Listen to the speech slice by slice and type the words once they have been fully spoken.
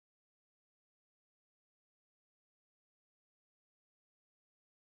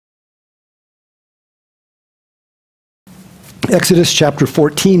Exodus chapter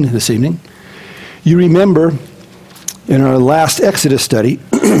 14 this evening. You remember in our last Exodus study,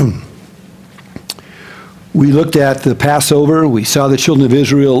 we looked at the Passover. We saw the children of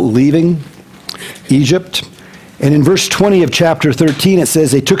Israel leaving Egypt. And in verse 20 of chapter 13, it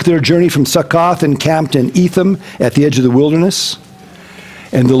says, they took their journey from Succoth and camped in Etham at the edge of the wilderness.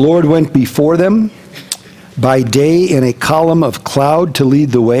 And the Lord went before them by day in a column of cloud to lead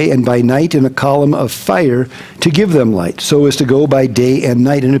the way, and by night in a column of fire to give them light, so as to go by day and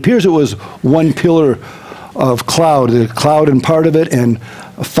night. And it appears it was one pillar of cloud, the cloud in part of it, and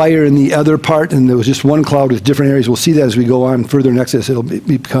a fire in the other part, and there was just one cloud with different areas. We'll see that as we go on further in Exodus. It'll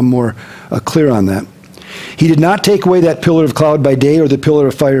become more clear on that. He did not take away that pillar of cloud by day or the pillar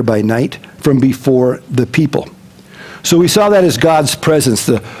of fire by night from before the people. So we saw that as God's presence,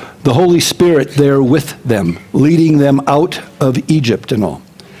 the Holy Spirit there with them, leading them out of Egypt and all.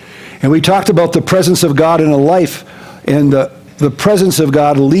 And we talked about the presence of God in a life and the presence of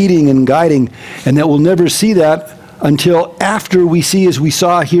God leading and guiding, and that we'll never see that until after we see, as we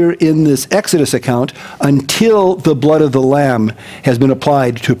saw here in this Exodus account, until the blood of the Lamb has been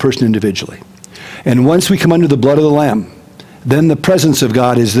applied to a person individually. And once we come under the blood of the Lamb, then the presence of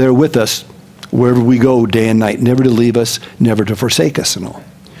God is there with us wherever we go day and night, never to leave us, never to forsake us and all.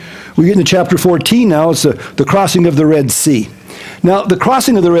 We get into chapter 14 now. It's the crossing of the Red Sea. Now, the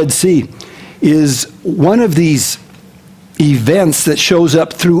crossing of the Red Sea is one of these events that shows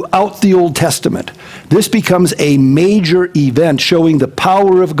up throughout the Old Testament. This becomes a major event showing the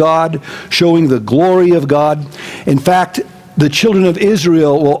power of God, showing the glory of God. In fact, the children of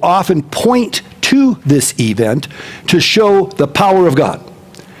Israel will often point to this event to show the power of God.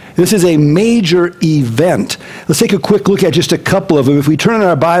 This is a major event. Let's take a quick look at just a couple of them. If we turn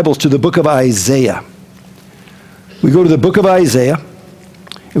our Bibles to the book of Isaiah, we go to the book of Isaiah,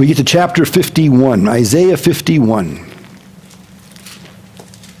 and we get to chapter 51, Isaiah 51.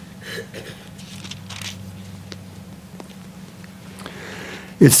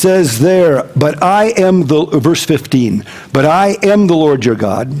 It says there, verse 15, but I am the Lord your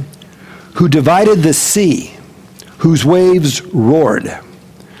God, who divided the sea, whose waves roared.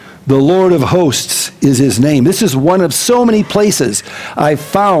 The Lord of hosts is his name. This is one of so many places I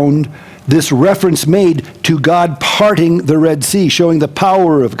found this reference made to God parting the Red Sea, showing the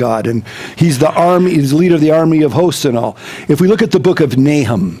power of God. And he's the army, he's the leader of the army of hosts and all. If we look at the book of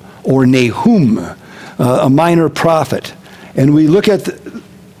Nahum, or Nahum, a minor prophet, and we look at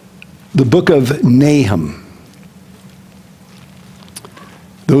the book of Nahum.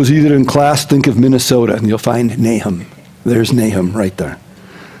 Those of you that are in class, think of Minnesota, and you'll find Nahum. There's Nahum right there.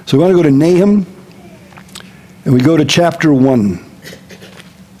 So we want to go to Nahum, and we go to chapter 1.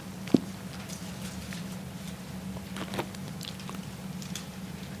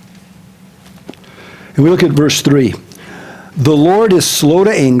 And we look at verse 3. The Lord is slow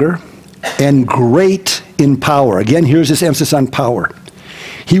to anger and great in power. Again, here's this emphasis on power.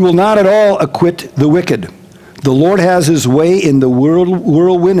 He will not at all acquit the wicked. The Lord has his way in the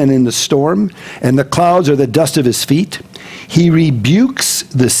whirlwind and in the storm, and the clouds are the dust of his feet. He rebukes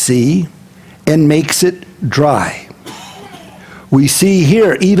the sea and makes it dry. We see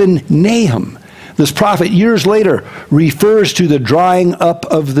here even Nahum, this prophet, years later, refers to the drying up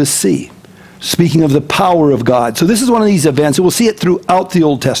of the sea, speaking of the power of God. So this is one of these events, and we'll see it throughout the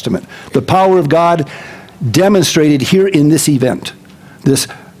Old Testament. The power of God demonstrated here in this event, this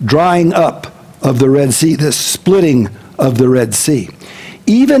drying up of the Red Sea, this splitting of the Red Sea.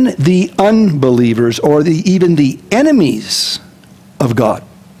 Even the unbelievers, or even the enemies of God,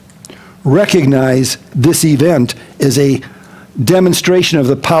 recognize this event as a demonstration of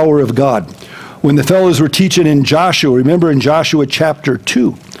the power of God. When the fellows were teaching in Joshua, remember in Joshua chapter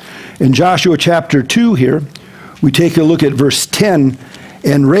 2. In Joshua chapter 2 here, we take a look at verse 10,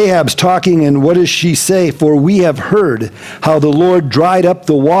 and Rahab's talking, and what does she say? For we have heard how the Lord dried up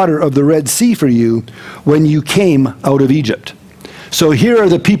the water of the Red Sea for you when you came out of Egypt. So here are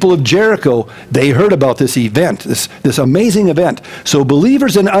the people of Jericho. They heard about this event, this amazing event. So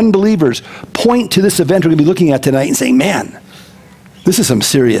believers and unbelievers point to this event we're going to be looking at tonight and saying, man, this is some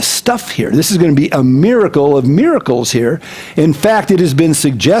serious stuff here. This is going to be a miracle of miracles here. In fact, it has been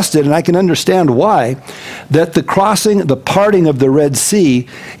suggested, and I can understand why, that the parting of the Red Sea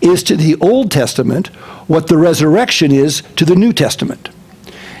is to the Old Testament what the resurrection is to the New Testament.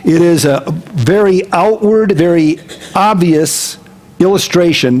 It is a very outward, very obvious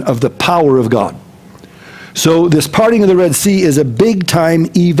illustration of the power of God. So this parting of the Red Sea is a big-time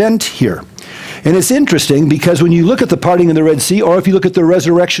event here. And it's interesting because when you look at the parting of the Red Sea, or if you look at the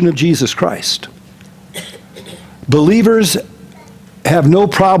resurrection of Jesus Christ, believers have no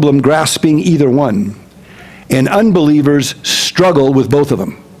problem grasping either one. And unbelievers struggle with both of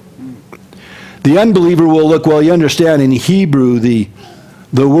them. The unbeliever will look, well, you understand, in Hebrew, the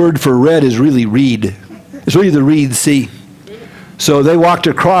word for red is really reed. It's really the Reed Sea. So they walked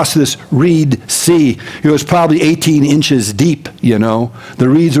across this Reed Sea. It was probably 18 inches deep, you know. The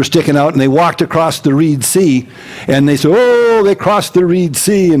reeds were sticking out, and they walked across the Reed Sea. And they said, oh, they crossed the Reed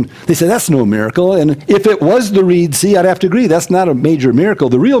Sea. And they said, that's no miracle. And if it was the Reed Sea, I'd have to agree. That's not a major miracle.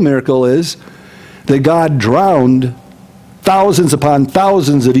 The real miracle is that God drowned thousands upon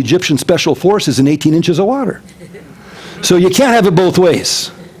thousands of Egyptian special forces in 18 inches of water. So you can't have it both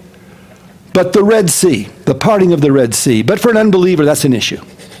ways. But the Red Sea, the parting of the Red Sea. But for an unbeliever, that's an issue.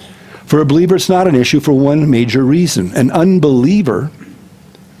 For a believer, it's not an issue for one major reason. An unbeliever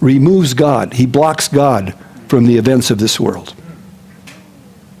removes God. He blocks God from the events of this world.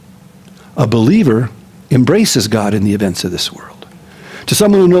 A believer embraces God in the events of this world. To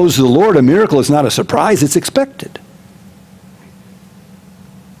someone who knows the Lord, a miracle is not a surprise, it's expected.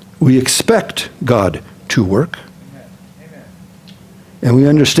 We expect God to work. And we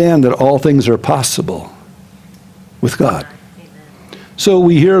understand that all things are possible with God. So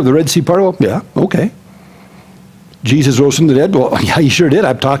we hear the Red Sea part, well, yeah, okay. Jesus rose from the dead, well, yeah, he sure did.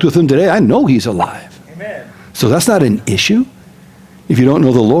 I've talked with him today. I know he's alive. Amen. So that's not an issue. If you don't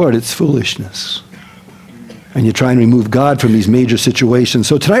know the Lord, it's foolishness. And you try and remove God from these major situations.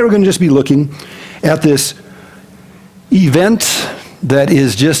 So tonight we're going to just be looking at this event that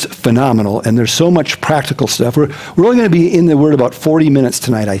is just phenomenal, and there's so much practical stuff. We're only going to be in the Word about 40 minutes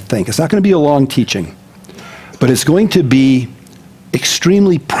tonight, I think. It's not going to be a long teaching, but it's going to be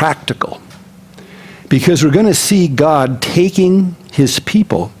extremely practical, because we're going to see God taking his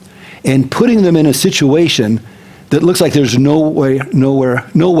people and putting them in a situation that looks like there's no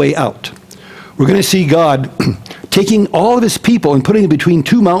way out. We're going to see God taking all of his people and putting them between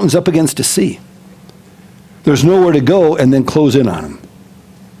two mountains up against a sea. There's nowhere to go, and then close in on them.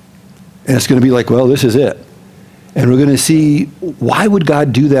 And it's going to be like, well, this is it. And we're going to see, why would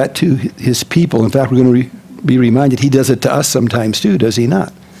God do that to his people? In fact, we're going to be reminded he does it to us sometimes too, does he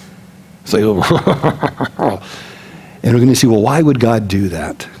not? It's like, oh. And we're going to see, well, why would God do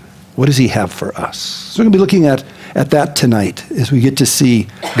that? What does he have for us? So we're going to be looking at that tonight as we get to see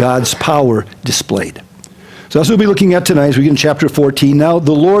God's power displayed. So that's what we'll be looking at tonight as we get in chapter 14. Now,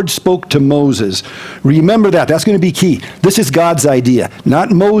 the Lord spoke to Moses. Remember that. That's going to be key. This is God's idea, not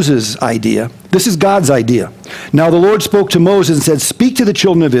Moses' idea. This is God's idea. Now, the Lord spoke to Moses and said, speak to the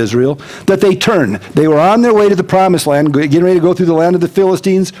children of Israel that they turn. They were on their way to the promised land, getting ready to go through the land of the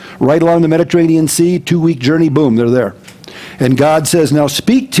Philistines, right along the Mediterranean Sea, 2-week journey, boom, they're there. And God says, now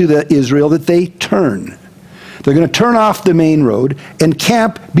speak to the Israel that they turn. They're going to turn off the main road and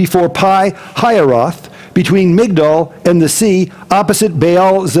camp before Pi-Hahiroth, between Migdol and the sea, opposite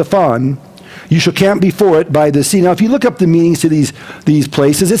Baal-Zephon. You shall camp before it by the sea. Now, if you look up the meanings to these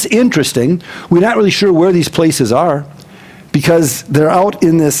places, it's interesting. We're not really sure where these places are, because they're out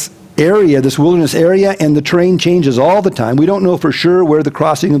in this area, this wilderness area, and the terrain changes all the time. We don't know for sure where the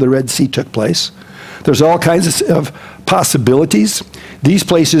crossing of the Red Sea took place. There's all kinds of possibilities. These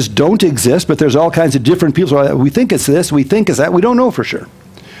places don't exist, but there's all kinds of different people. So we think it's this, we think it's that. We don't know for sure.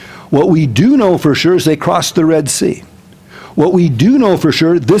 What we do know for sure is they crossed the Red Sea. What we do know for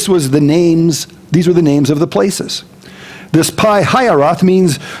sure, these were the names of the places. This Pi-Hahiroth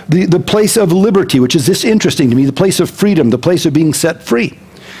means the place of liberty, which is this interesting to me, the place of freedom, the place of being set free.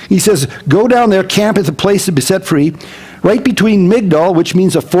 He says, go down there, camp at the place to be set free, right between Migdol, which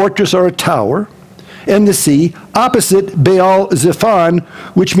means a fortress or a tower, and the sea, opposite Baal-Zephon,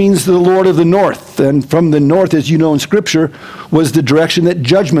 which means the Lord of the North. And from the north, as you know in Scripture, was the direction that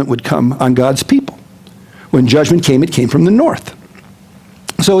judgment would come on God's people. When judgment came, it came from the north.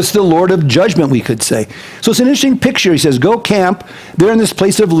 So it's the Lord of judgment, we could say. So it's an interesting picture. He says, go camp there in this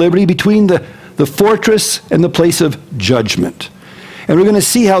place of liberty between the fortress and the place of judgment. And we're going to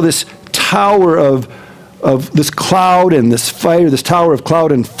see how this tower of this cloud and this fire, this tower of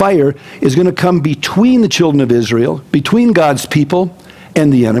cloud and fire, is going to come between the children of Israel, between God's people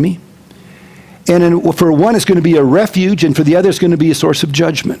and the enemy. And for one, it's going to be a refuge, and for the other, it's going to be a source of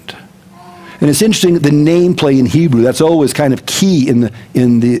judgment. And it's interesting, the name play in Hebrew, that's always kind of key in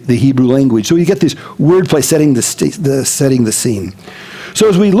the Hebrew language. So you get this wordplay setting the scene. So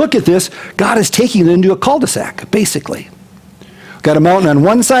as we look at this, God is taking it into a cul-de-sac, basically. Got a mountain on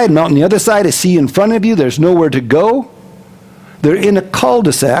one side, a mountain on the other side, a sea in front of you. There's nowhere to go. They're in a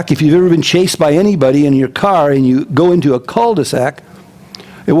cul-de-sac. If you've ever been chased by anybody in your car and you go into a cul-de-sac,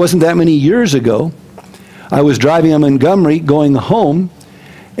 it wasn't that many years ago. I was driving on Montgomery going home,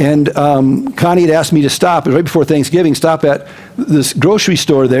 and Connie had asked me to stop, it was right before Thanksgiving, stop at this grocery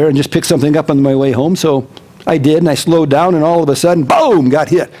store there and just pick something up on my way home. So I did, and I slowed down, and all of a sudden, boom, got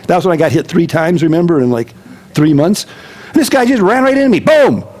hit. That was when I got hit 3 times, remember, in like 3 months. And this guy just ran right into me,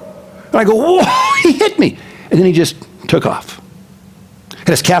 boom. And I go, whoa, he hit me. And then he just took off. Had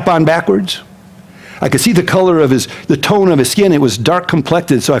his cap on backwards. I could see the color of the tone of his skin. It was dark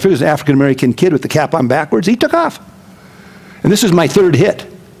complected, so I figured it was an African-American kid with the cap on backwards. He took off. And this was my 3rd hit.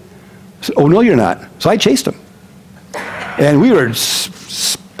 I said, oh, no, you're not. So I chased him. And we were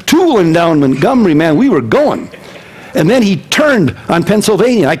tooling down Montgomery, man. We were going. And then he turned on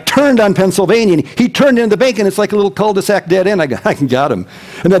Pennsylvania. I turned on Pennsylvania, and he turned into the bank, and it's like a little cul-de-sac dead end. I got him.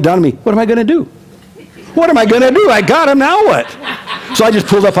 And that dawned on me, what am I going to do? What am I going to do? I got him, now what? So I just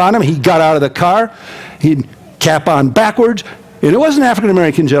pulled up on him. He got out of the car. He'd cap on backwards. And it was an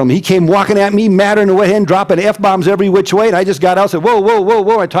African-American gentleman. He came walking at me, madder than a wet hen, dropping F-bombs every which way. And I just got out and said, whoa, whoa, whoa,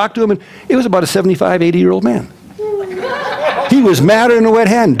 whoa. I talked to him, and it was about a 75, 80-year-old man. He was madder than a wet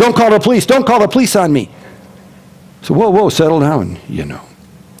hen. Don't call the police. Don't call the police on me. So, whoa, whoa, settle down, you know.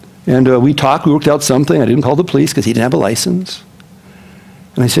 And we talked. We worked out something. I didn't call the police because he didn't have a license.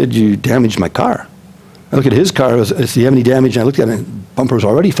 And I said, you damaged my car. I looked at his car. I said, do you have any damage? And I looked at it, and the bumper was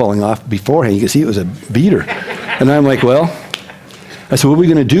already falling off beforehand. You could see it was a beater. And I'm like, well, I said, what are we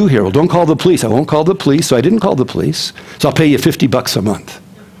going to do here? Well, don't call the police. I won't call the police. So I didn't call the police. So I'll pay you $50 a month.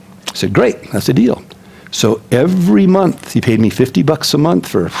 I said, great. That's the deal. So every month, he paid me $50 a month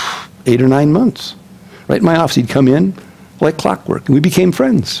for 8 or 9 months. Right in my office, he'd come in like clockwork. And we became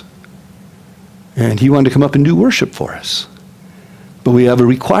friends. And he wanted to come up and do worship for us. But we have a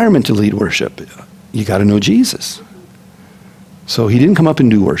requirement to lead worship. You got to know Jesus. So he didn't come up and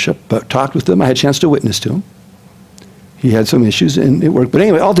do worship, but talked with them. I had a chance to witness to him. He had some issues, and it worked. But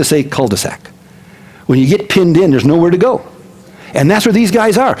anyway, I'll just say cul-de-sac. When you get pinned in, there's nowhere to go. And that's where these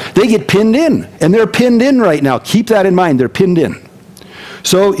guys are. They get pinned in, and they're pinned in right now. Keep that in mind. They're pinned in.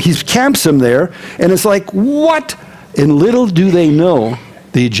 So he camps them there, and it's like, what? And little do they know,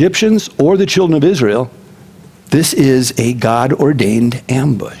 the Egyptians or the children of Israel, this is a God-ordained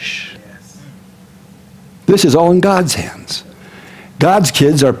ambush. This is all in God's hands. God's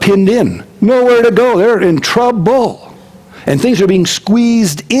kids are pinned in. Nowhere to go. They're in trouble. And things are being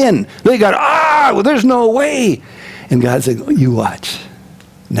squeezed in. They got, well, there's no way. And God said, you watch.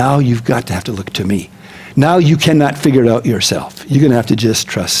 Now you've got to have to look to me. Now you cannot figure it out yourself. You're going to have to just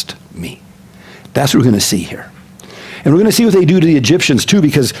trust me. That's what we're going to see here. And we're going to see what they do to the Egyptians too,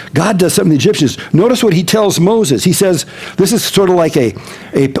 because God does something to the Egyptians. Notice what he tells Moses. He says, this is sort of like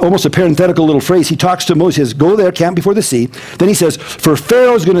almost a parenthetical little phrase. He talks to Moses. He says, go there, camp before the sea. Then he says, for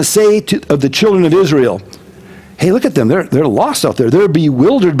Pharaoh's going to say of the children of Israel, hey, look at them. They're lost out there. They're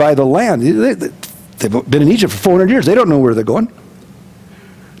bewildered by the land. They've been in Egypt for 400 years. They don't know where they're going.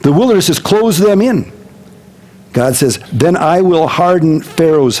 The wilderness has closed them in. God says, then I will harden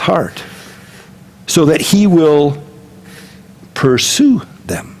Pharaoh's heart so that he will pursue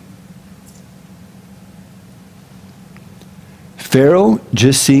them. Pharaoh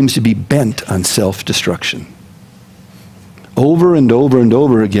just seems to be bent on self-destruction. Over and over and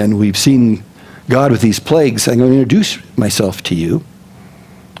over again, we've seen God with these plagues. I'm going to introduce myself to you.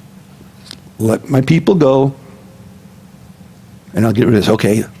 Let my people go, and I'll get rid of this.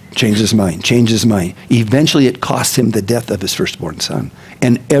 Okay, change his mind, change his mind. Eventually, it cost him the death of his firstborn son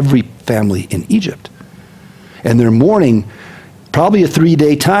and every family in Egypt. And they're mourning probably a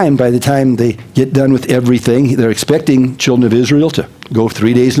 3-day time by the time they get done with everything. They're expecting children of Israel to go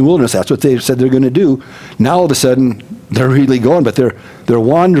 3 days in the wilderness. That's what they said they're going to do. Now all of a sudden, they're really going, but they're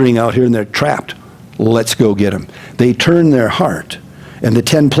wandering out here and they're trapped. Let's go get them. They turn their heart, and the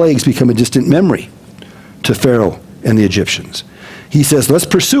 10 plagues become a distant memory to Pharaoh and the Egyptians. He says, let's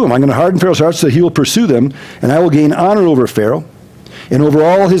pursue him. I'm going to harden Pharaoh's heart so he will pursue them, and I will gain honor over Pharaoh and over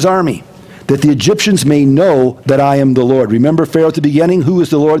all his army, that the Egyptians may know that I am the Lord. Remember Pharaoh at the beginning? Who is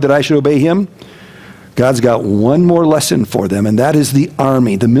the Lord that I should obey him? God's got one more lesson for them, and that is the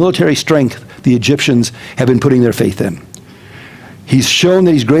army, the military strength the Egyptians have been putting their faith in. He's shown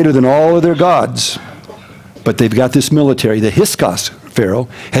that he's greater than all of their gods, but they've got this military. The Hyksos Pharaoh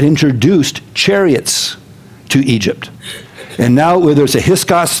had introduced chariots to Egypt. And now, whether it's a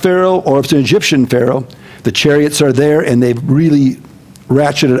Hyksos Pharaoh or if it's an Egyptian Pharaoh, the chariots are there, and they've really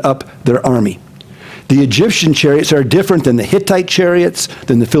ratcheted up their army. The Egyptian chariots are different than the Hittite chariots,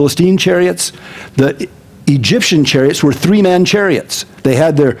 than the Philistine chariots. The Egyptian chariots were 3-man chariots. They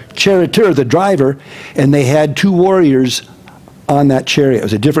had their charioteer, the driver, and they had 2 warriors on that chariot. It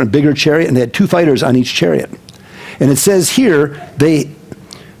was a different, bigger chariot, and they had 2 fighters on each chariot. And it says here,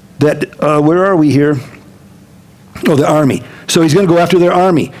 where are we here? Oh, the army. So he's going to go after their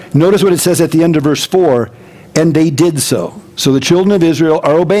army. Notice what it says at the end of verse 4. and they did so. So the children of Israel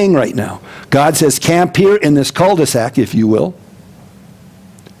are obeying right now. God says, camp here in this cul-de-sac, if you will,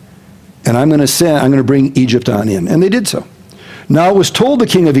 and I'm going to bring Egypt on in. And they did so. Now it was told the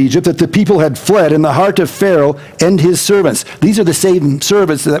king of Egypt that the people had fled in the heart of Pharaoh and his servants. These are the same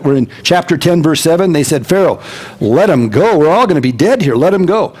servants that were in chapter 10, verse 7. They said, Pharaoh, let them go. We're all going to be dead here. Let them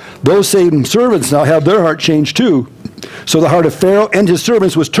go. Those same servants now have their heart changed too. So the heart of Pharaoh and his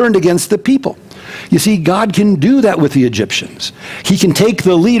servants was turned against the people. You see, God can do that with the Egyptians. He can take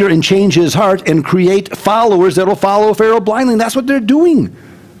the leader and change his heart and create followers that will follow Pharaoh blindly. And that's what they're doing.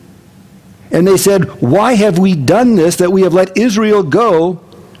 And they said, why have we done this, that we have let Israel go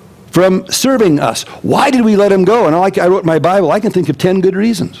from serving us? Why did we let him go? And like I wrote in my Bible, I can think of 10 good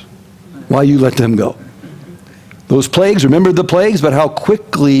reasons why you let them go. Those plagues, remember the plagues, but how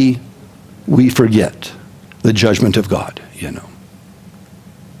quickly we forget the judgment of God, you know.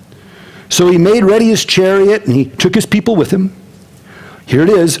 So he made ready his chariot, and he took his people with him. Here it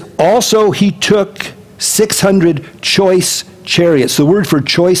is. Also, he took 600 choice chariots. The word for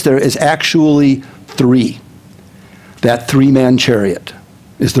choice there is actually 3. That 3-man chariot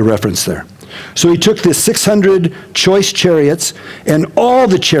is the reference there. So he took the 600 choice chariots and all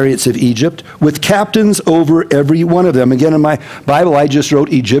the chariots of Egypt with captains over every one of them. Again, in my Bible, I just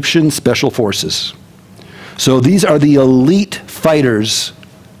wrote Egyptian Special Forces. So these are the elite fighters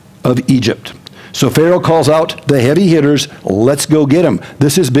of Egypt. So Pharaoh calls out the heavy hitters, let's go get them.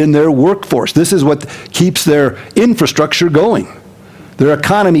 This has been their workforce. This is what keeps their infrastructure going, their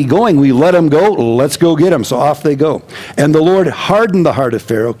economy going. We let them go, let's go get them. So off they go. And the Lord hardened the heart of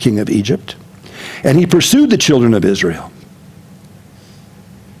Pharaoh, king of Egypt, and he pursued the children of Israel.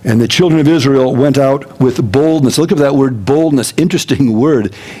 And the children of Israel went out with boldness. Look at that word boldness, interesting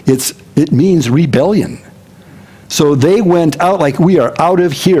word. It means rebellion. So they went out like, we are out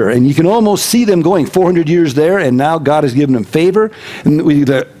of here. And you can almost see them going 400 years there, and now God has given them favor. And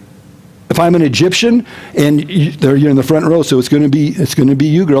if I'm an Egyptian, and you're in the front row, so it's going to be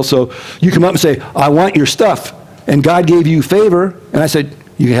you, girl. So you come up and say, I want your stuff. And God gave you favor. And I said,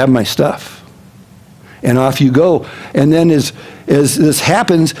 you can have my stuff. And off you go. And then as this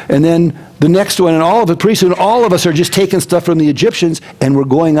happens, and then the next one, and all of it, pretty soon, all of us are just taking stuff from the Egyptians, and we're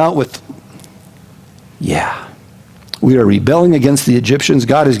going out with, yeah. We are rebelling against the Egyptians.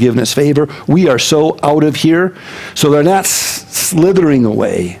 God has given us favor. We are so out of here. So they're not slithering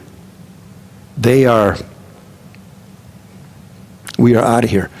away. We are out of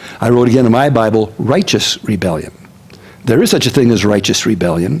here. I wrote again in my Bible, righteous rebellion. There is such a thing as righteous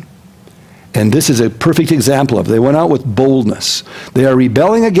rebellion. And this is a perfect example of it. They went out with boldness. They are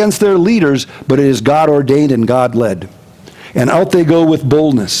rebelling against their leaders, but it is God ordained and God led. And out they go with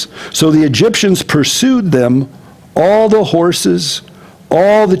boldness. So the Egyptians pursued them, all the horses,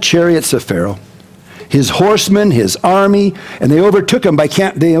 all the chariots of Pharaoh, his horsemen, his army, and they overtook them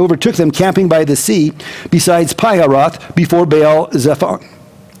camping by the sea, besides Piharoth, before Baal-zephon.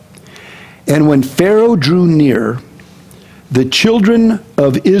 And when Pharaoh drew near, the children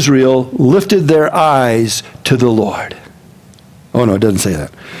of Israel lifted their eyes to the Lord. Oh no, it doesn't say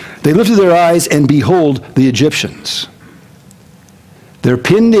that. They lifted their eyes, and behold, the Egyptians. They're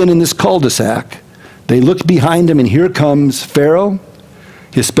pinned in this cul-de-sac. They looked behind him, and here comes Pharaoh,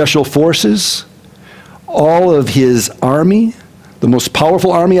 his special forces, all of his army, the most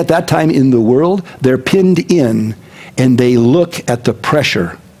powerful army at that time in the world. They're pinned in, and they look at the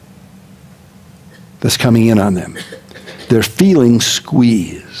pressure that's coming in on them. They're feeling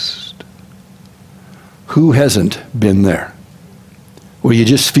squeezed. Who hasn't been there? Where you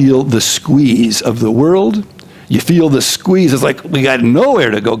just feel the squeeze of the world. You feel the squeeze. It's like, we got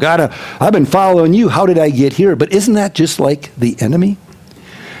nowhere to go. God, I've been following you. How did I get here? But isn't that just like the enemy?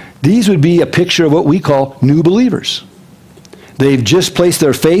 These would be a picture of what we call new believers. They've just placed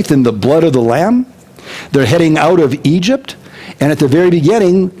their faith in the blood of the Lamb. They're heading out of Egypt. And at the very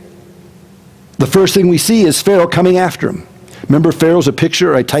beginning, the first thing we see is Pharaoh coming after him. Remember, Pharaoh's a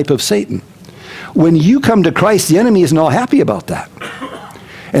picture or a type of Satan. When you come to Christ, the enemy isn't all happy about that.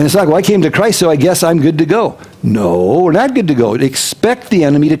 And it's like, well, I came to Christ, so I guess I'm good to go. No, we're not good to go. Expect the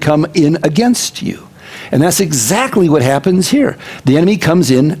enemy to come in against you. And that's exactly what happens here. The enemy comes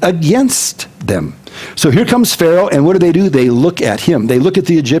in against them. So here comes Pharaoh, and what do? They look at him. They look at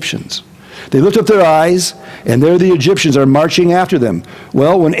the Egyptians. They lift up their eyes, and there the Egyptians are marching after them.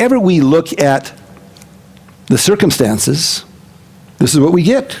 Well, whenever we look at the circumstances, this is what we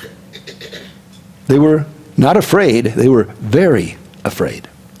get. They were not afraid. They were very afraid.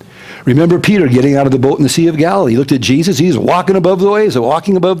 Remember Peter getting out of the boat in the Sea of Galilee. He looked at Jesus. He was walking above the waves,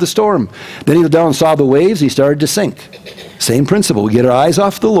 walking above the storm. Then he looked down and saw the waves. He started to sink. Same principle. We get our eyes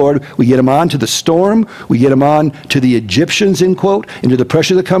off the Lord. We get them on to the storm. We get them on to the Egyptians, in quote, into the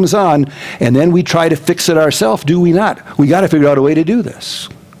pressure that comes on. And then we try to fix it ourselves, do we not? We got to figure out a way to do this.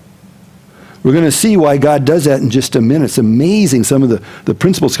 We're going to see why God does that in just a minute. It's amazing some of the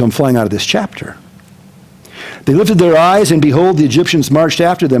principles come flying out of this chapter. They lifted their eyes, and behold, the Egyptians marched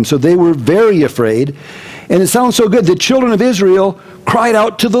after them. So they were very afraid. And it sounds so good. The children of Israel cried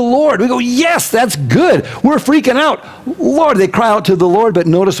out to the Lord. We go, yes, that's good. We're freaking out. Lord, they cry out to the Lord, but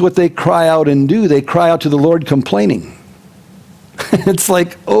notice what they cry out and do. They cry out to the Lord complaining. It's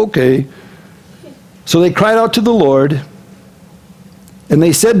like, okay. So they cried out to the Lord, and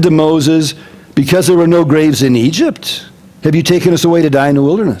they said to Moses, because there were no graves in Egypt, have you taken us away to die in the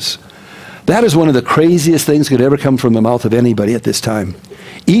wilderness? That is one of the craziest things that could ever come from the mouth of anybody at this time.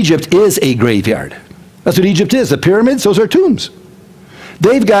 Egypt is a graveyard. That's what Egypt is. The pyramids, those are tombs.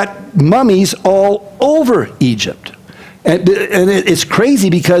 They've got mummies all over Egypt. And it's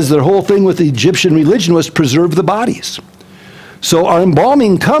crazy because the whole thing with the Egyptian religion was preserve the bodies. So our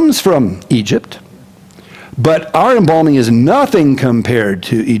embalming comes from Egypt, but our embalming is nothing compared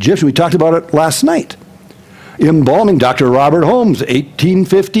to Egyptian. We talked about it last night. Embalming, Dr. Robert Holmes,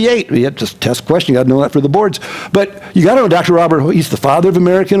 1858. We have to test question. You got to know that for the boards. But you got to know Dr. Robert Holmes. He's the father of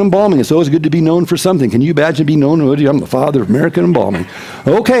American embalming. It's always good to be known for something. Can you imagine being known? I'm the father of American embalming.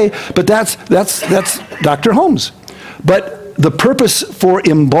 Okay, but that's Dr. Holmes. But the purpose for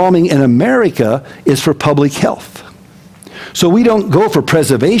embalming in America is for public health. So we don't go for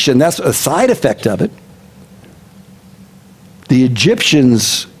preservation. That's a side effect of it. The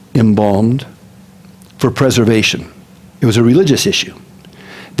Egyptians embalmed for preservation. It was a religious issue.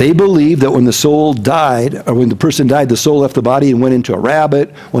 They believed that when the soul died, or when the person died, the soul left the body and went into a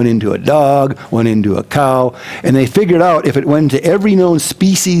rabbit, went into a dog, went into a cow, and they figured out if it went into every known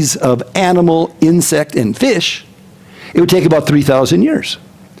species of animal, insect, and fish, it would take about 3,000 years.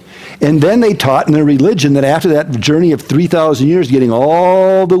 And then they taught in their religion that after that journey of 3,000 years, getting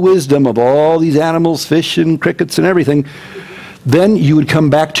all the wisdom of all these animals, fish and crickets and everything, then you would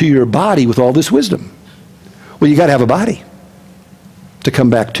come back to your body with all this wisdom. Well, you got to have a body to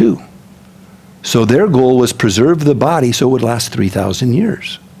come back to. So their goal was preserve the body so it would last 3,000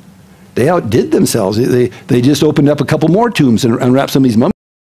 years. They outdid themselves. They just opened up a couple more tombs and unwrapped some of these mummies.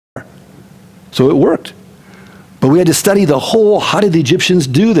 So it worked. But we had to study the whole, how did the Egyptians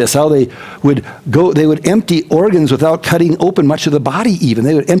do this? How they would empty organs without cutting open much of the body even.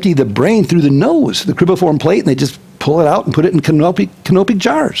 They would empty the brain through the nose, the cribriform plate, and they just pull it out and put it in canopic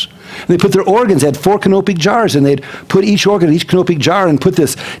jars. And they put their organs, they had 4 canopic jars, and they'd put each organ in each canopic jar and put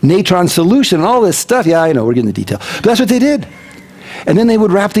this natron solution and all this stuff. Yeah, I know, we're getting the detail. But that's what they did. And then they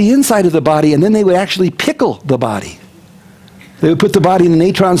would wrap the inside of the body, and then they would actually pickle the body. They would put the body in a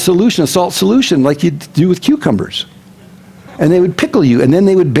natron solution, a salt solution, like you do with cucumbers. And they would pickle you, and then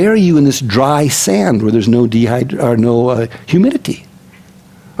they would bury you in this dry sand where there's no humidity.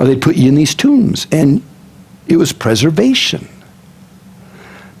 Or they'd put you in these tombs, and it was preservation.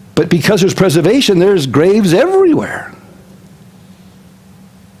 But because there's preservation, there's graves everywhere.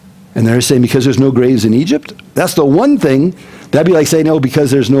 And they're saying because there's no graves in Egypt, that's the one thing. That'd be like saying, oh,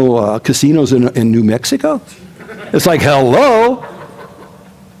 because there's no casinos in New Mexico. It's like, hello?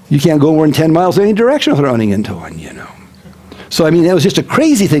 You can't go more than 10 miles in any direction without running into one, you know. So, I mean, that was just a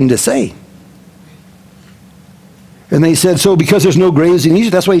crazy thing to say. And they said, so because there's no graves in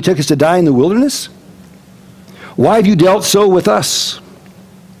Egypt, that's why he took us to die in the wilderness? Why have you dealt so with us?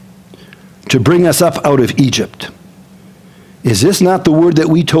 To bring us up out of Egypt. Is this not the word that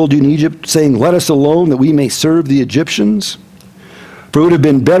we told you in Egypt, saying, let us alone that we may serve the Egyptians? For it would have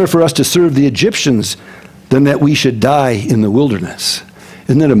been better for us to serve the Egyptians than that we should die in the wilderness.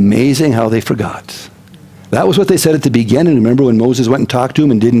 Isn't it amazing how they forgot? That was what they said at the beginning. Remember when Moses went and talked to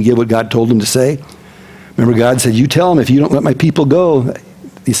him and didn't give what God told him to say? Remember God said, you tell him if you don't let my people go,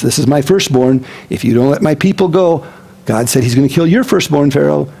 this is my firstborn. If you don't let my people go, God said he's going to kill your firstborn,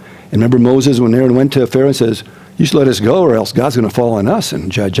 Pharaoh. And remember Moses, when Aaron went to Pharaoh and says, you should let us go or else God's going to fall on us and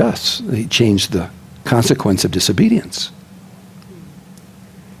judge us. He changed the consequence of disobedience.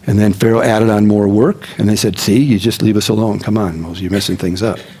 And then Pharaoh added on more work. And they said, see, you just leave us alone. Come on, Moses, you're messing things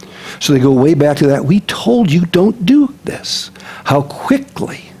up. So they go way back to that. We told you don't do this. How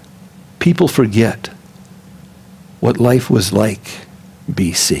quickly people forget what life was like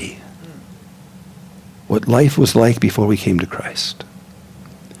BC. What life was like before we came to Christ.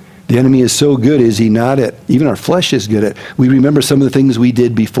 The enemy is so good, is he not? Even our flesh is good at. We remember some of the things we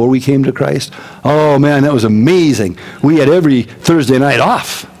did before we came to Christ. Oh man, that was amazing. We had every Thursday night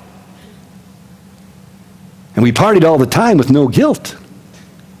off. And we partied all the time with no guilt.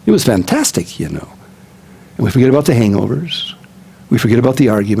 It was fantastic, you know. And we forget about the hangovers. We forget about the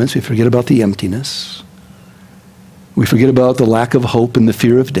arguments. We forget about the emptiness. We forget about the lack of hope and the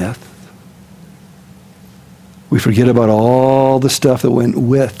fear of death. We forget about all the stuff that went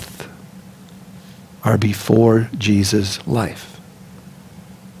with our before Jesus life.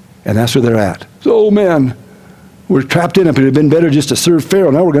 And that's where they're at. So, oh man, we're trapped in it, but it would have been better just to serve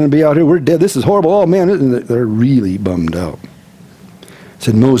Pharaoh. Now we're going to be out here. We're dead. This is horrible. Oh man, and they're really bummed out.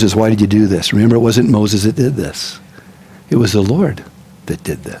 Said, Moses, why did you do this? Remember, it wasn't Moses that did this. It was the Lord that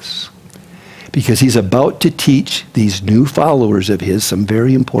did this. Because he's about to teach these new followers of his some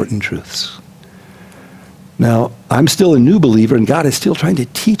very important truths. Now, I'm still a new believer, and God is still trying to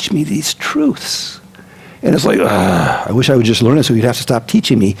teach me these truths. And it's like, I wish I would just learn it so he'd have to stop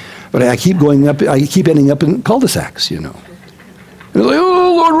teaching me. But I keep going up, I keep ending up in cul-de-sacs, you know. And it's like,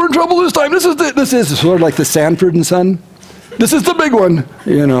 oh, Lord, we're in trouble this time. This is sort of like the Sanford and Son. This is the big one,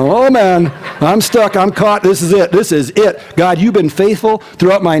 you know. Oh, man, I'm stuck. I'm caught. This is it. This is it. God, you've been faithful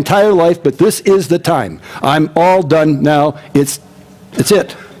throughout my entire life, but this is the time. I'm all done now. It's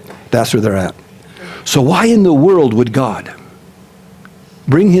it. That's where they're at. So why in the world would God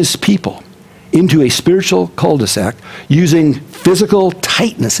bring his people into a spiritual cul-de-sac using physical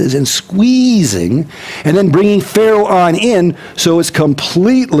tightnesses and squeezing and then bringing Pharaoh on in so it's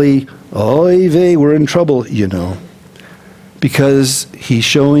completely, oy vey, we're in trouble, you know. Because he's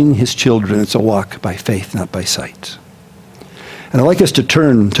showing his children it's a walk by faith, not by sight. And I'd like us to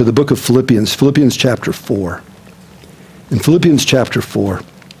turn to the book of Philippians, Philippians chapter 4. In Philippians chapter 4,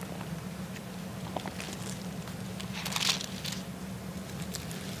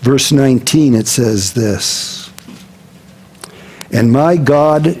 verse 19, it says this, "And my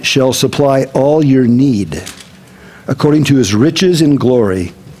God shall supply all your need according to his riches in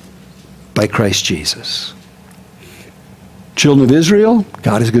glory by Christ Jesus." Children of Israel,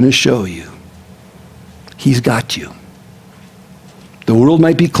 God is going to show you. He's got you. The world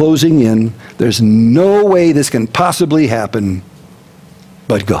might be closing in. There's no way this can possibly happen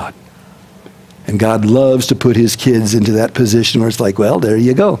but God. And God loves to put his kids into that position where it's like, well, there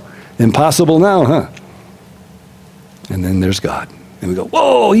you go. Impossible now, huh? And then there's God. And we go,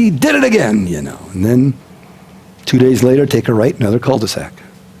 whoa, he did it again, you know. And then 2 days later, take a right, another cul-de-sac.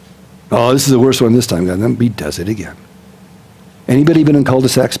 Oh, this is the worst one this time, God. And then he does it again. Anybody been in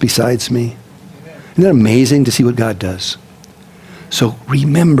cul-de-sacs besides me? Isn't that amazing to see what God does? So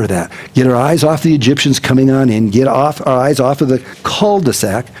remember that. Get our eyes off the Egyptians coming on in. Get our eyes off of the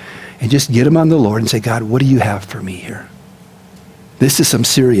cul-de-sac and just get them on the Lord and say, God, what do you have for me here? This is some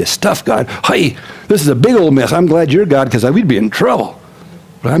serious stuff, God. Hey, this is a big old mess. I'm glad you're God because we'd be in trouble.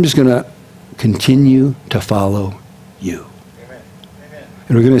 But I'm just going to continue to follow you. Amen.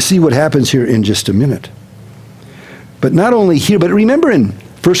 And we're going to see what happens here in just a minute. But not only here, but remember in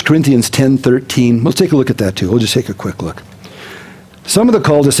 1 Corinthians 10:13, let's take a look at that too. We'll just take a quick look. Some of the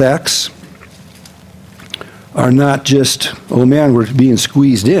cul-de-sacs are not just, oh man, we're being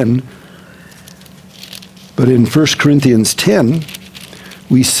squeezed in. But in 1 Corinthians 10,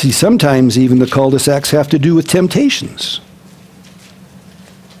 we see sometimes even the cul-de-sacs have to do with temptations.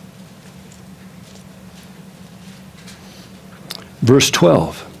 Verse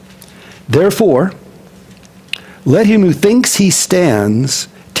 12, "Therefore, let him who thinks he stands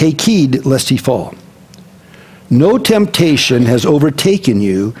take heed lest he fall. No temptation has overtaken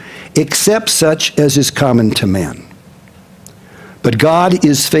you except such as is common to man. But God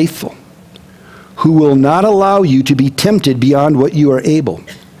is faithful, who will not allow you to be tempted beyond what you are able,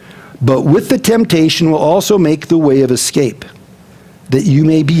 but with the temptation will also make the way of escape, that you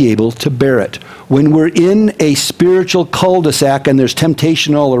may be able to bear it." When we're in a spiritual cul-de-sac and there's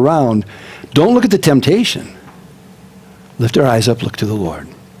temptation all around, don't look at the temptation. Lift our eyes up, look to the Lord.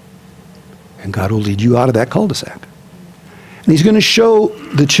 And God will lead you out of that cul-de-sac. And he's going to show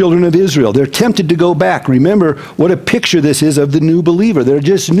the children of Israel. They're tempted to go back. Remember what a picture this is of the new believer. They're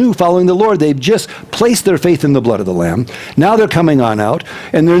just new following the Lord. They've just placed their faith in the blood of the Lamb. Now they're coming on out,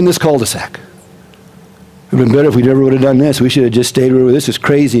 and they're in this cul-de-sac. It would have been better if we never would have done this. We should have just stayed where this is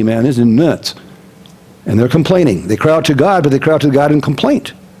crazy, man. This is nuts. And they're complaining. They cry out to God, but they cry out to God in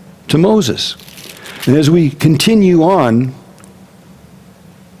complaint to Moses. And as we continue on,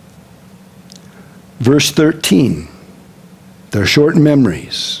 verse 13, their short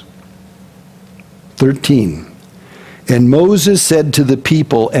memories. 13, "And Moses said to the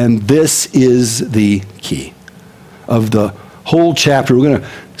people," and this is the key of the whole chapter. We're going to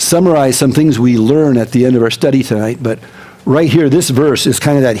summarize some things we learn at the end of our study tonight, but right here, this verse is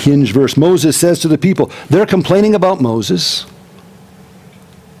kind of that hinge verse. Moses says to the people, they're complaining about Moses.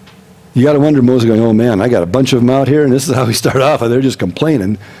 You got to wonder, Moses going, oh man, I got a bunch of them out here, and this is how we start off. They're just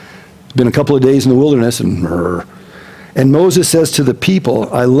complaining. It's been a couple of days in the wilderness, and Moses says to the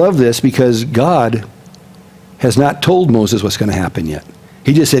people, I love this because God has not told Moses what's going to happen yet.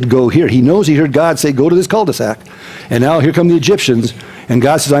 He just said, go here. He knows he heard God say, go to this cul-de-sac. And now here come the Egyptians, and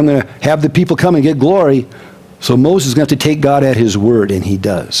God says, I'm going to have the people come and get glory. So Moses is going to have to take God at his word, and he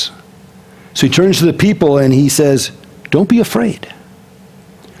does. So he turns to the people and he says, don't be afraid.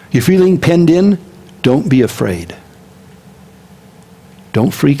 You're feeling penned in? Don't be afraid.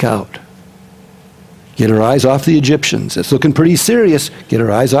 Don't freak out. Get her eyes off the Egyptians. It's looking pretty serious. Get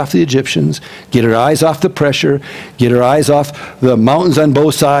her eyes off the Egyptians. Get her eyes off the pressure. Get her eyes off the mountains on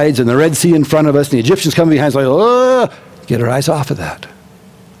both sides and the Red Sea in front of us and the Egyptians coming behind us like, oh! Get her eyes off of that.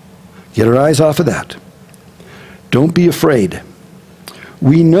 Get her eyes off of that. Don't be afraid.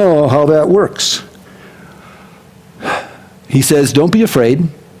 We know how that works. He says, don't be afraid.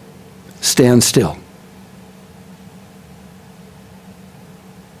 Stand still.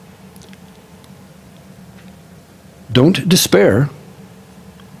 Don't despair.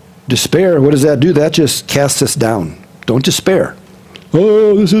 Despair, what does that do? That just casts us down. Don't despair.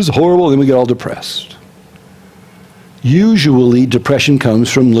 Oh, this is horrible. Then we get all depressed. Usually, depression comes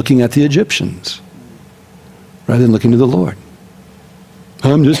from looking at the Egyptians rather than looking to the Lord.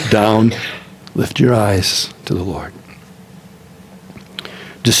 I'm just down. Lift your eyes to the Lord.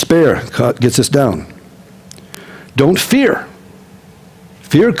 Despair gets us down. Don't fear.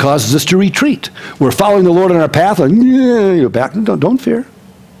 Fear causes us to retreat. We're following the Lord on our path, and you're back. Don't fear.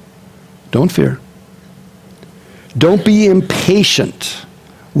 Don't fear. Don't be impatient.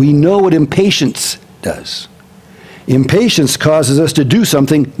 We know what impatience does. Impatience causes us to do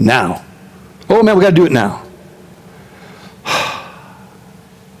something now. Oh man, we got to do it now.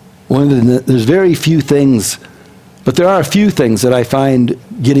 There's very few things, but there are a few things that I find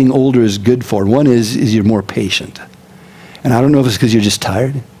getting older is good for. One is you're more patient. And I don't know if it's because you're just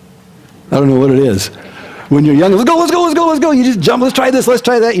tired. I don't know what it is. When you're young, let's go, let's go, let's go, let's go. You just jump, let's try this, let's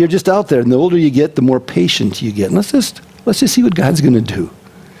try that. You're just out there. And the older you get, the more patient you get. And let's just see what God's going to do.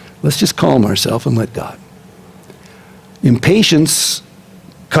 Let's just calm ourselves and let God. Impatience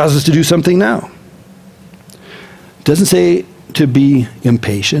causes us to do something now. It doesn't say to be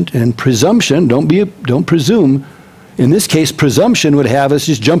impatient. And presumption, don't presume. In this case, presumption would have us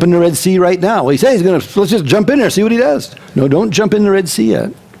just jump in the Red Sea right now. Well, he says let's just jump in there, see what he does. No, don't jump in the Red Sea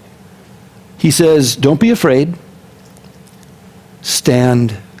yet. He says, don't be afraid.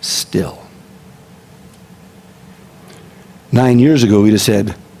 Stand still. 9 years ago, we'd have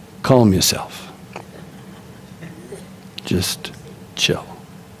said, calm yourself. Just chill.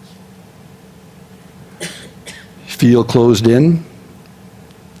 Feel closed in?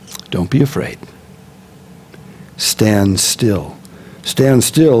 Don't be afraid. Stand still. Stand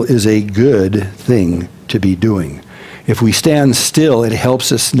still is a good thing to be doing. If we stand still, it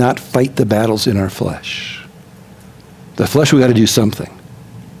helps us not fight the battles in our flesh. The flesh, we got to do something.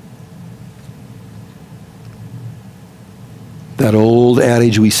 That old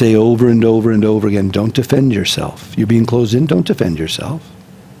adage we say over and over and over again, don't defend yourself. You're being closed in, don't defend yourself.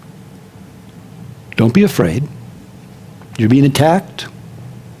 Don't be afraid. You're being attacked.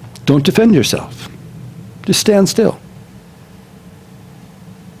 Don't defend yourself. Just stand still.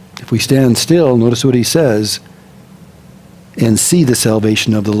 If we stand still, notice what he says, and see the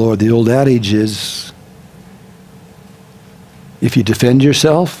salvation of the Lord. The old adage is, if you defend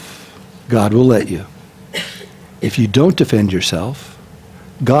yourself, God will let you. If you don't defend yourself,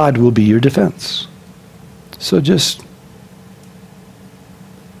 God will be your defense. So just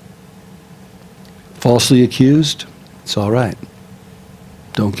falsely accused, it's all right.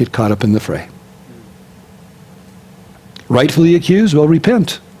 Don't get caught up in the fray. Rightfully accused, well,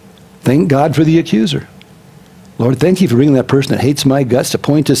 repent. Thank God for the accuser. Lord, thank you for bringing that person that hates my guts to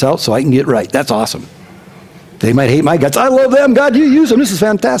point this out so I can get right. That's awesome. They might hate my guts. I love them. God, you use them. This is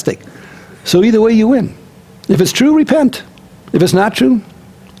fantastic. So either way, you win. If it's true, repent. If it's not true,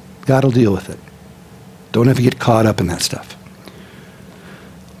 God will deal with it. Don't have to get caught up in that stuff.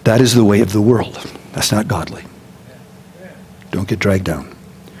 That is the way of the world. That's not godly. Don't get dragged down.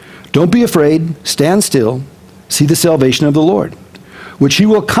 Don't be afraid. Stand still. See the salvation of the Lord, which he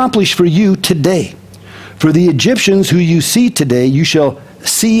will accomplish for you today. For the Egyptians who you see today, you shall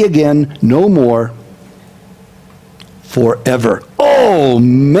see again no more forever. Oh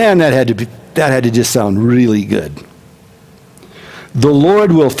man, that had to just sound really good. The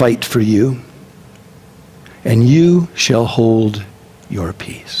Lord will fight for you, and you shall hold your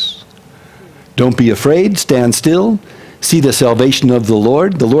peace. Don't be afraid, stand still, see the salvation of the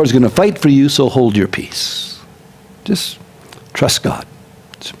Lord. The Lord's going to fight for you, so hold your peace. Just trust God.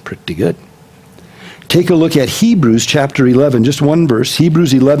 It's pretty good. Take a look at Hebrews chapter 11, just one verse,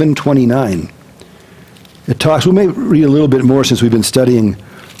 Hebrews 11:29. It talks, we may read a little bit more since we've been studying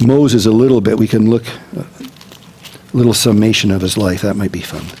Moses a little bit. We can look a little summation of his life. That might be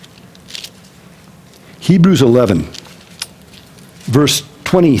fun. Hebrews 11, verse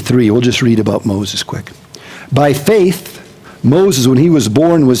 23. We'll just read about Moses quick. By faith, Moses, when he was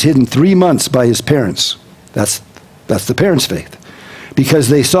born, was hidden 3 months by his parents. That's the parents' faith. Because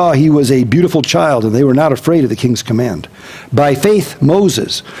they saw he was a beautiful child and they were not afraid of the king's command. By faith,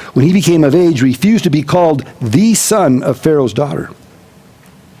 Moses, when he became of age, refused to be called the son of Pharaoh's daughter,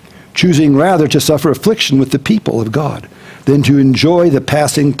 choosing rather to suffer affliction with the people of God than to enjoy the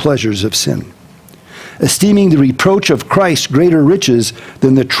passing pleasures of sin, esteeming the reproach of Christ greater riches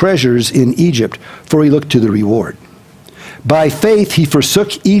than the treasures in Egypt, for he looked to the reward. By faith he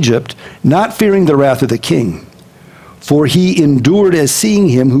forsook Egypt, not fearing the wrath of the king, for he endured as seeing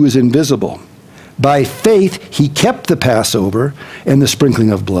him who is invisible. By faith he kept the Passover and the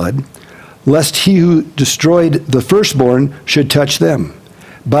sprinkling of blood, lest he who destroyed the firstborn should touch them.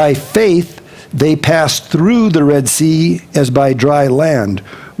 By faith they passed through the Red Sea as by dry land,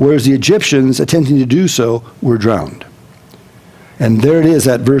 whereas the Egyptians, attempting to do so, were drowned. And there it is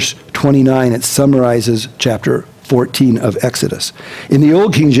at verse 29. It summarizes chapter 14 of Exodus. In the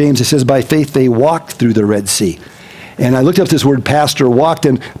Old King James, it says, by faith they walked through the Red Sea. And I looked up this word passed or walked,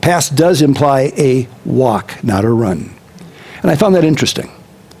 and passed does imply a walk, not a run. And I found that interesting.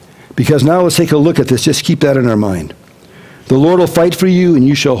 Because now let's take a look at this. Just keep that in our mind. The Lord will fight for you, and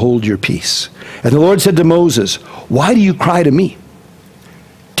you shall hold your peace. And the Lord said to Moses, why do you cry to me?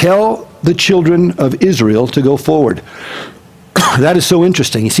 Tell the children of Israel to go forward. That is so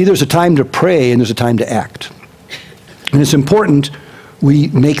interesting. You see, there's a time to pray and there's a time to act. And it's important we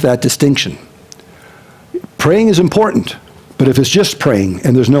make that distinction. Praying is important, but if it's just praying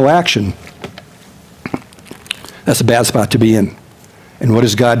and there's no action, that's a bad spot to be in. And what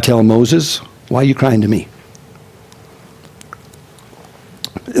does God tell Moses? Why are you crying to me?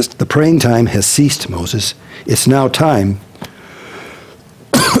 The praying time has ceased, Moses. It's now time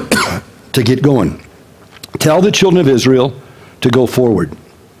to get going. Tell the children of Israel to go forward.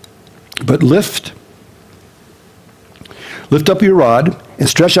 But lift up your rod and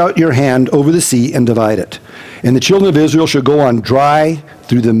stretch out your hand over the sea and divide it. And the children of Israel shall go on dry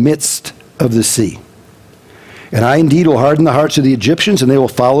through the midst of the sea. And I indeed will harden the hearts of the Egyptians, and they will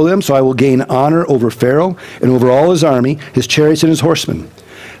follow them. So I will gain honor over Pharaoh and over all his army, his chariots and his horsemen.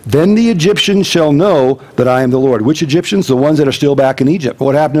 Then the Egyptians shall know that I am the Lord. Which Egyptians? The ones that are still back in Egypt.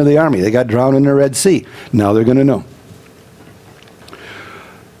 What happened to the army? They got drowned in the Red Sea. Now they're going to know.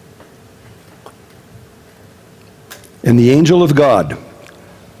 And the angel of God,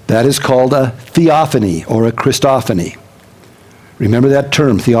 that is called a theophany or a Christophany. Remember that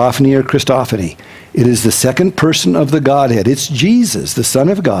term, theophany or Christophany. It is the second person of the Godhead. It's Jesus, the Son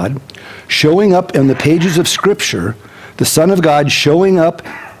of God, showing up in the pages of Scripture, the Son of God showing up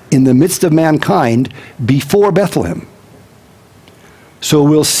in the midst of mankind before Bethlehem. So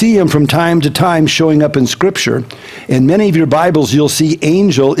we'll see him from time to time showing up in Scripture. In many of your Bibles, you'll see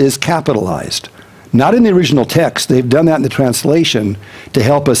angel is capitalized. Not in the original text. They've done that in the translation to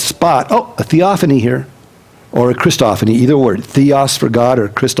help us spot, oh, a theophany here, or a Christophany, either word. Theos for God or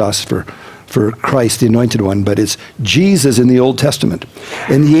Christos for Christ, the Anointed One, but it's Jesus in the Old Testament.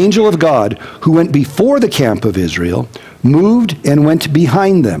 And the angel of God, who went before the camp of Israel, moved and went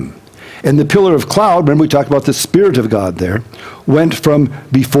behind them. And the pillar of cloud, remember we talked about the Spirit of God there, went from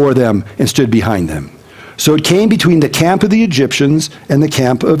before them and stood behind them. So it came between the camp of the Egyptians and the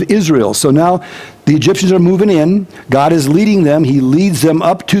camp of Israel. So now the Egyptians are moving in. God is leading them. He leads them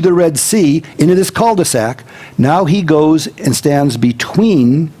up to the Red Sea into this cul-de-sac. Now he goes and stands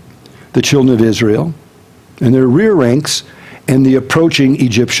between the children of Israel and their rear ranks and the approaching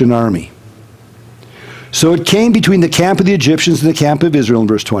Egyptian army. So it came between the camp of the Egyptians and the camp of Israel in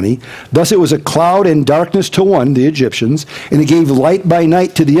verse 20. Thus it was a cloud and darkness to one, the Egyptians, and it gave light by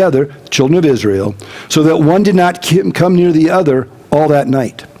night to the other, the children of Israel, so that one did not come near the other all that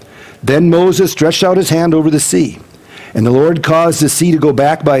night. Then Moses stretched out his hand over the sea, and the Lord caused the sea to go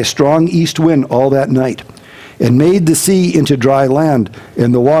back by a strong east wind all that night, and made the sea into dry land,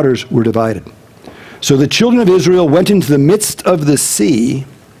 and the waters were divided. So the children of Israel went into the midst of the sea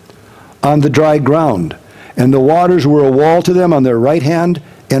on the dry ground, and the waters were a wall to them on their right hand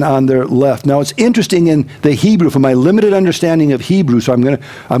and on their left. Now it's interesting in the Hebrew, from my limited understanding of Hebrew, so I'm going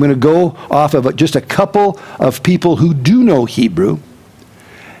to go off of just a couple of people who do know Hebrew,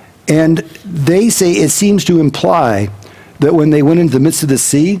 and they say it seems to imply that when they went into the midst of the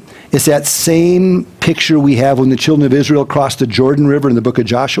sea, it's that same picture we have when the children of Israel crossed the Jordan River in the book of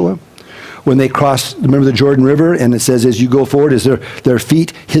Joshua. When they crossed, remember the Jordan River, and it says as you go forward, as their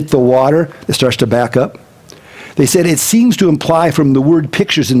feet hit the water, it starts to back up. They said it seems to imply from the word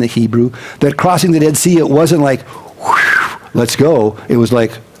pictures in the Hebrew that crossing the Dead Sea, it wasn't like, whew, let's go. It was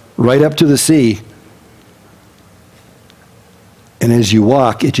like right up to the sea. And as you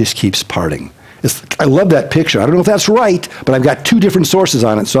walk, it just keeps parting. I love that picture. I don't know if that's right, but I've got two different sources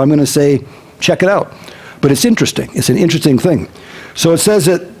on it, so I'm going to say check it out. But it's interesting. It's an interesting thing. So it says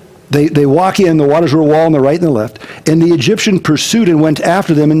that they walk in, the waters were a wall on the right and the left, and the Egyptian pursued and went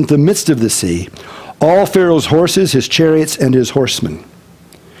after them in the midst of the sea, all Pharaoh's horses, his chariots, and his horsemen.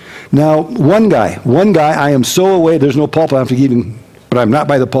 Now, one guy, I am so away, there's no pulpit, I have to give him, but I'm not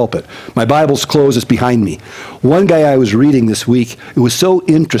by the pulpit. My Bible's closed, it's behind me. One guy I was reading this week, it was so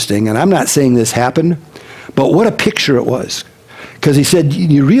interesting, and I'm not saying this happened, but what a picture it was. Because he said,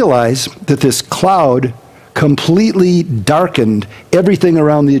 you realize that this cloud completely darkened everything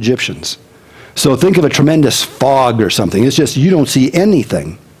around the Egyptians. So think of a tremendous fog or something. It's just, you don't see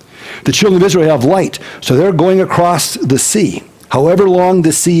anything. The children of Israel have light, so they're going across the sea. However long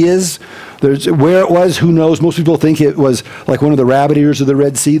the sea is, where it was, who knows? Most people think it was like one of the rabbit ears of the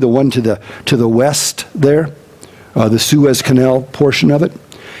Red Sea, the one to the west there, the Suez Canal portion of it.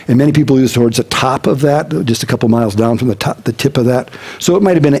 And many people use towards the top of that, just a couple miles down from the tip of that. So it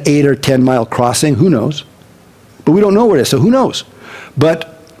might have been an 8 or 10 mile crossing, who knows? But we don't know where it is, so who knows?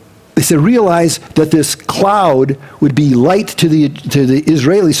 But they said, realize that this cloud would be light to the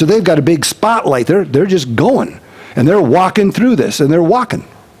Israelis, so they've got a big spotlight. They're just going, and they're walking through this, and they're walking.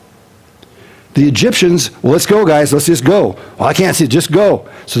 The Egyptians, well, let's go, guys, let's just go. Well, I can't see it, just go.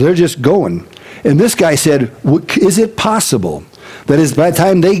 So they're just going. And this guy said, is it possible that by the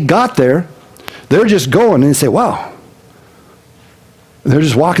time they got there, they're just going, and they say, wow. They're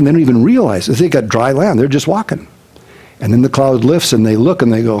just walking, they don't even realize that they got dry land, they're just walking. And then the cloud lifts, and they look,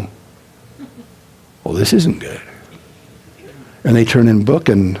 and they go, well, this isn't good. And they turn and book,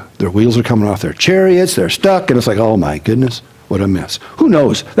 and their wheels are coming off their chariots, they're stuck, and it's like, oh my goodness, what a mess. Who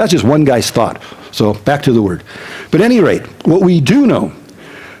knows? That's just one guy's thought. So back to the word. But at any rate, what we do know,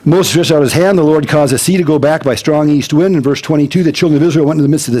 Moses stretched out his hand, the Lord caused the sea to go back by strong east wind. In verse 22, the children of Israel went into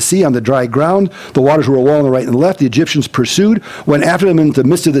the midst of the sea on the dry ground. The waters were a wall on the right and the left. The Egyptians pursued, went after them into the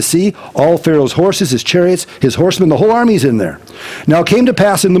midst of the sea. All Pharaoh's horses, his chariots, his horsemen, the whole army's in there. Now it came to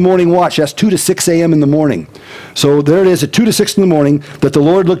pass in the morning watch, that's 2 to 6 a.m. in the morning. So there it is at 2 to 6 in the morning, that the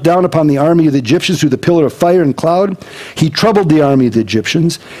Lord looked down upon the army of the Egyptians through the pillar of fire and cloud. He troubled the army of the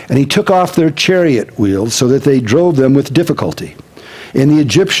Egyptians, and he took off their chariot wheels so that they drove them with difficulty. And the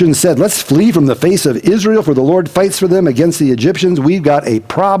Egyptians said, let's flee from the face of Israel, for the Lord fights for them against the Egyptians. We've got a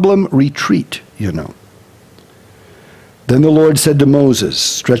problem, retreat, you know. Then the Lord said to Moses,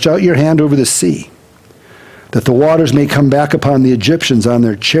 stretch out your hand over the sea, that the waters may come back upon the Egyptians on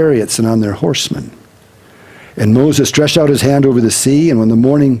their chariots and on their horsemen. And Moses stretched out his hand over the sea, and when the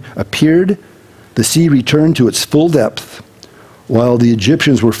morning appeared, the sea returned to its full depth, while the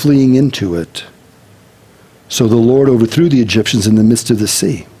Egyptians were fleeing into it. So the Lord overthrew the Egyptians in the midst of the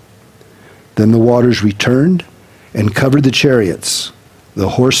sea. Then the waters returned and covered the chariots, the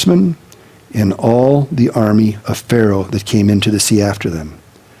horsemen, and all the army of Pharaoh that came into the sea after them.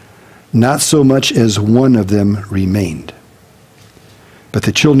 Not so much as one of them remained. But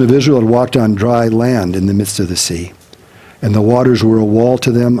the children of Israel had walked on dry land in the midst of the sea, and the waters were a wall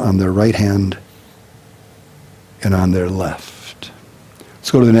to them on their right hand and on their left.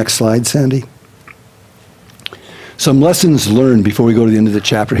 Let's go to the next slide, Sandy. Some lessons learned before we go to the end of the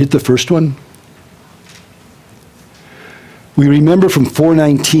chapter. Hit the first one. We remember from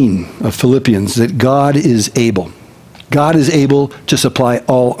 4:19 of Philippians that God is able. God is able to supply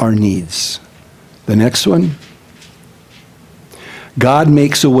all our needs. The next one. God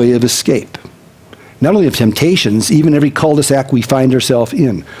makes a way of escape. Not only of temptations, even every cul-de-sac we find ourselves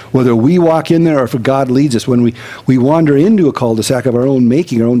in. Whether we walk in there or if God leads us, when we wander into a cul-de-sac of our own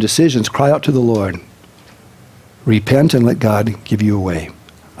making, our own decisions, cry out to the Lord. Repent and let God give you a way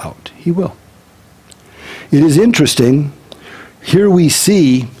out. He will. It is interesting. Here we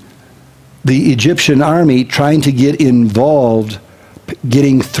see the Egyptian army trying to get involved,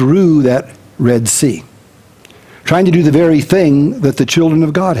 getting through that Red Sea. Trying to do the very thing that the children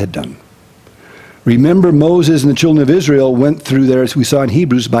of God had done. Remember, Moses and the children of Israel went through there, as we saw in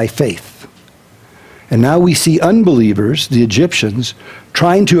Hebrews, by faith. And now we see unbelievers, the Egyptians,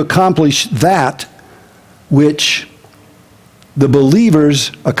 trying to accomplish that which the believers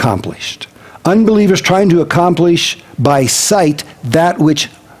accomplished. Unbelievers trying to accomplish by sight that which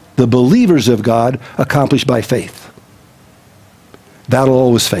the believers of God accomplished by faith. that'll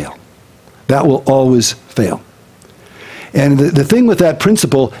always fail. That will always fail. And the thing with that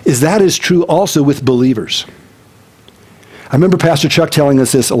principle is that is true also with believers. I remember Pastor Chuck telling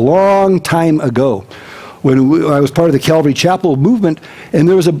us this a long time ago when I was part of the Calvary Chapel movement, and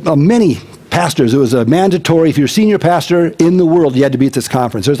there was many pastors. It was a mandatory, if you're a senior pastor in the world, you had to be at this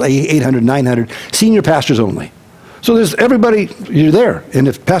conference. There's like 800, 900 senior pastors only. So there's everybody, you're there. And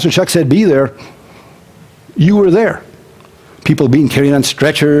if Pastor Chuck said be there, you were there. People being carried on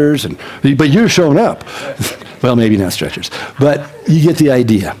stretchers, but you're showing up. Well, maybe not stretchers, but you get the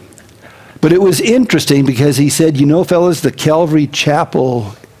idea. But it was interesting because he said, you know, fellas, the Calvary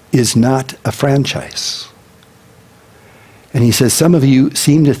Chapel is not a franchise. And he says, some of you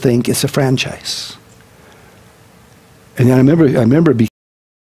seem to think it's a franchise. And I remember,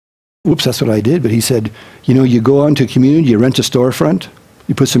 whoops, that's what I did. But he said, you know, you go on to community, you rent a storefront,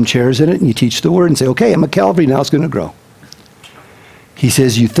 you put some chairs in it, and you teach the word and say, okay, I'm a Calvary, now it's going to grow. He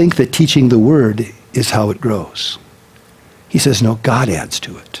says, you think that teaching the word is how it grows. He says, no, God adds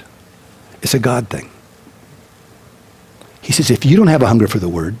to it. It's a God thing. He says, if you don't have a hunger for the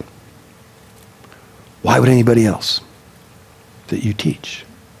word, why would anybody else that you teach?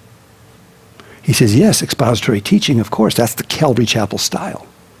 He says, yes, expository teaching, of course, that's the Calvary Chapel style.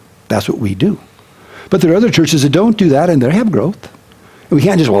 That's what we do. But there are other churches that don't do that, and they have growth. And we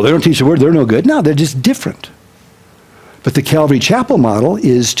can't just, well, they don't teach the word, they're no good. No, they're just different. But the Calvary Chapel model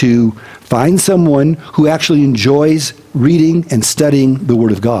is to find someone who actually enjoys reading and studying the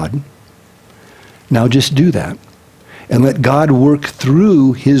Word of God. Now just do that. And let God work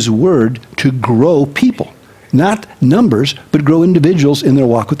through His Word to grow people. Not numbers, but grow individuals in their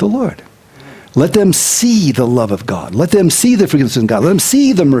walk with the Lord. Let them see the love of God. Let them see the forgiveness of God. Let them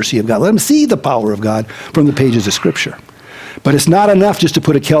see the mercy of God. Let them see the power of God from the pages of Scripture. But it's not enough just to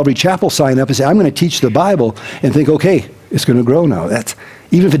put a Calvary Chapel sign up and say, I'm going to teach the Bible, and think, okay, it's going to grow now.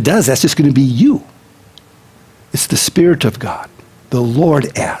 Even if it does, that's just going to be you. It's the Spirit of God. The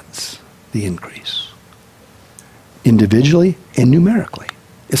Lord adds the increase. Individually and numerically.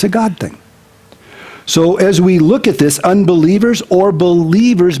 It's a God thing. So as we look at this, unbelievers or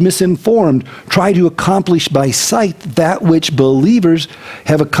believers misinformed try to accomplish by sight that which believers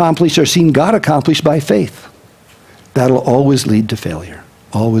have accomplished or seen God accomplish by faith. That'll always lead to failure.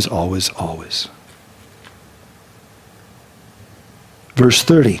 Always, always, always. Verse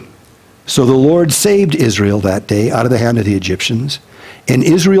 30. So the Lord saved Israel that day out of the hand of the Egyptians, and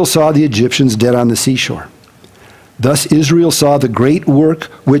Israel saw the Egyptians dead on the seashore. Thus Israel saw the great work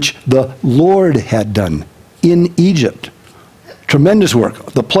which the Lord had done in Egypt. Tremendous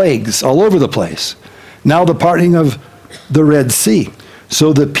work, the plagues all over the place. Now the parting of the Red Sea.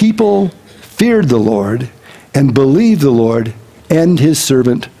 So the people feared the Lord and believed the Lord and His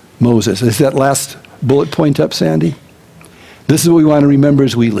servant Moses. Is that last bullet point up, Sandy? This is what we want to remember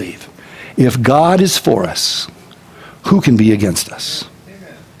as we leave. If God is for us, who can be against us?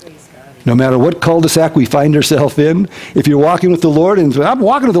 No matter what cul-de-sac we find ourselves in, if you're walking with the Lord and I'm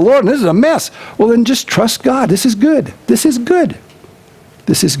walking with the Lord and this is a mess, well then just trust God. This is good. This is good.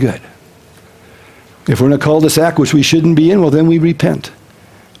 This is good. If we're in a cul-de-sac which we shouldn't be in, well then we repent.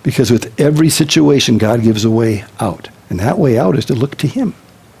 Because with every situation, God gives a way out. And that way out is to look to Him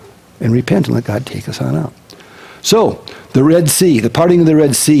and repent and let God take us on out. So, the Red Sea, the parting of the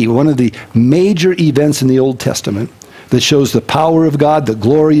Red Sea, one of the major events in the Old Testament that shows the power of God, the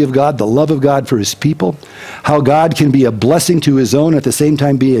glory of God, the love of God for His people, how God can be a blessing to His own, at the same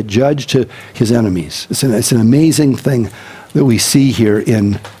time be a judge to His enemies. It's an amazing thing that we see here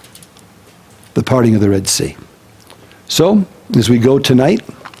in the parting of the Red Sea. So, as we go tonight,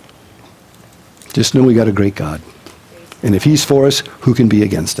 just know we got a great God. And if He's for us, who can be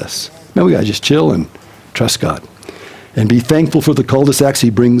against us? Now we got to just chill and trust God. And be thankful for the cul-de-sacs He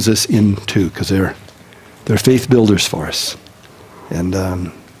brings us into, because they're faith builders for us. And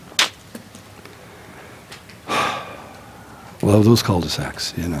love those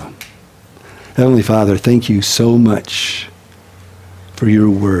cul-de-sacs, you know. Heavenly Father, thank You so much for Your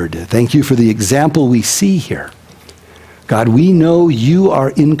word. Thank You for the example we see here. God, we know You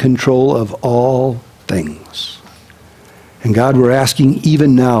are in control of all things. And God, we're asking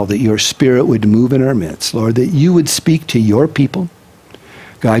even now that Your Spirit would move in our midst. Lord, that You would speak to Your people.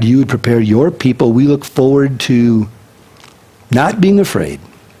 God, You would prepare Your people. We look forward to not being afraid,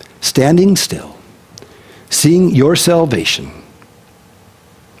 standing still, seeing Your salvation,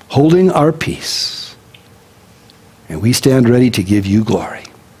 holding our peace. And we stand ready to give You glory.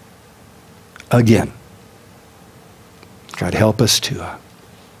 Again, God, help us to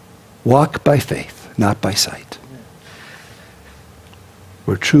walk by faith, not by sight.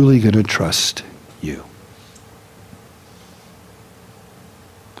 We're truly going to trust You.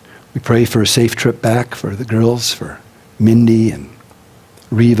 We pray for a safe trip back for the girls, for Mindy and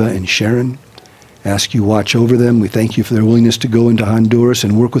Reva and Sharon. Ask you watch over them. We thank you for their willingness to go into Honduras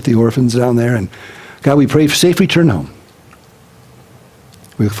and work with the orphans down there. And God, we pray for safe return home.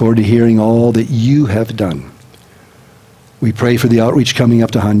 We look forward to hearing all that you have done. We pray for the outreach coming up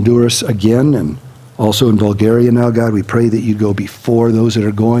to Honduras again and also in Bulgaria now, God. We pray that you go before those that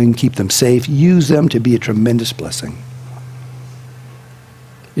are going, keep them safe, use them to be a tremendous blessing.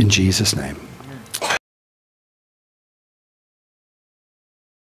 In Jesus' name.